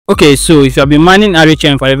Okay, so if you have been mining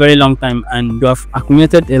Arichain for a very long time and you have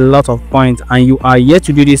accumulated a lot of points and you are yet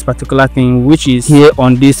to do this particular thing, which is here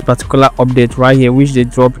on this particular update right here, which they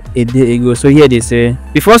dropped a day ago. So here they say,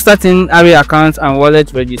 before starting Ari account and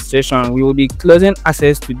wallet registration, we will be closing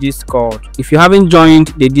access to Discord. If you haven't joined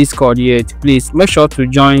the Discord yet, please make sure to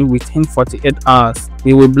join within 48 hours.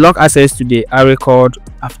 We will block access to the Arichain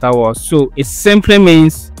afterwards. So it simply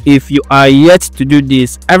means if you are yet to do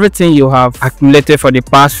this, everything you have accumulated for the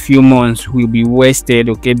past few months will be wasted,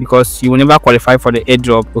 okay, because you will never qualify for the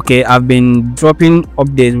airdrop. Okay, I've been dropping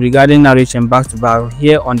updates regarding Arichain back to back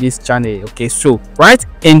here on this channel. Okay, so right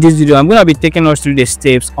in this video I'm gonna be taking us through the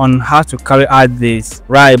steps on how to carry out this,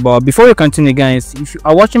 right? But before we continue, guys, if you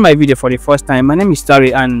are watching my video for the first time, my name is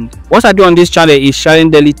Tari, and what I do on this channel is sharing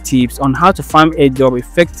daily tips on how to farm airdrop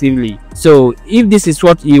effectively. So if this is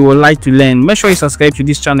what you would like to learn, make sure you subscribe to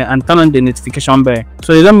this channel and turn on the notification bell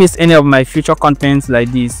so you don't miss any of my future contents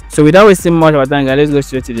like this. So without wasting much of our time, guys, let's go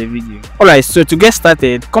straight to the video. Alright, so to get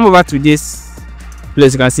started, come over to this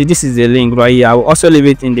place. You can see this is the link right here. I will also leave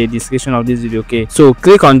it in the description of this video. Okay, so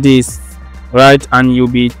click on this, right, and you'll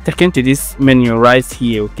be taken to this menu right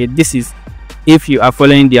here. Okay, this is if you are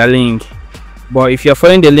following their link. But if you're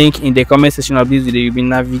following the link in the comment section of this video, you'll be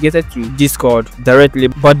navigated to Discord directly.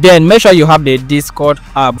 But then make sure you have the Discord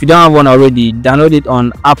app. If you don't have one already, download it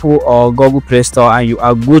on Apple or Google Play Store and you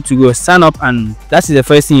are good to go. Sign up, and that's the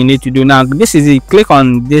first thing you need to do. Now this is it. Click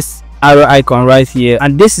on this arrow icon right here,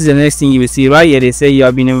 and this is the next thing you will see right here. They say you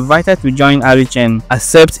have been invited to join Arichain.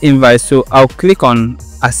 Accept invite. So I'll click on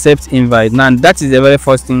accept invite. Now that is the very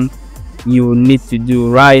first thing you will need to do,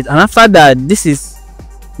 right? And after that, this is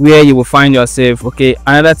where you will find yourself. Okay,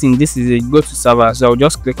 another thing, this is a go to server, so I'll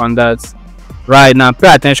just click on that. Right now,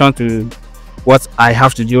 pay attention to what I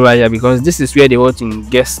have to do right here, because this is where the whole thing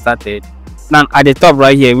gets started. Now at the top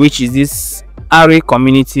right here, which is this Ari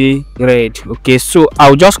community red, okay, so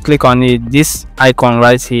I'll just click on it, this icon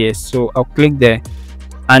right here. So I'll click there,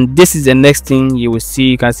 and this is the next thing you will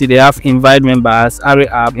see. You can see they have invite members, Ari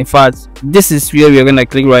app. In fact, this is where we're gonna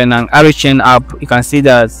click right now, Arichain app. You can see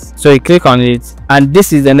that, so you click on it, and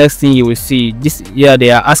this is the next thing you will see. This here,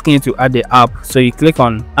 they are asking you to add the app, so you click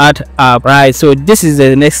on add app, right? So this is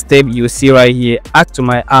the next step you will see right here, add to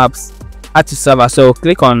my apps, add to server. So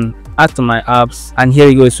click on add to my apps, and here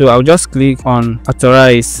you go. So I'll just click on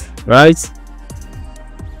authorize, right?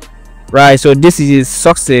 So this is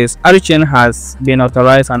success. Arichain has been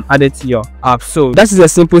authorized and added to your app. So that is the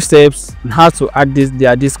simple steps on how to add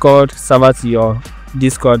their Discord server to your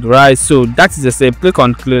Discord, right? So that is the step. Click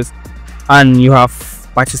on close, and you have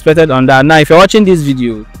participated on that. Now if you're watching this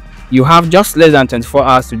video, you have just less than 24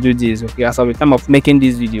 hours to do this, okay, as of the time of making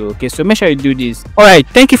this video. Okay, so make sure you do this. All right,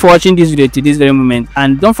 thank you for watching this video to this very moment,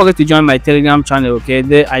 and don't forget to join my Telegram channel. Okay,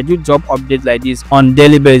 there I do drop updates like this on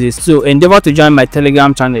daily basis, so endeavor to join my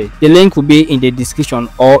Telegram channel. The link will be in the description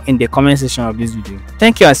or in the comment section of this video.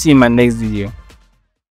 Thank you, and see you in my next video.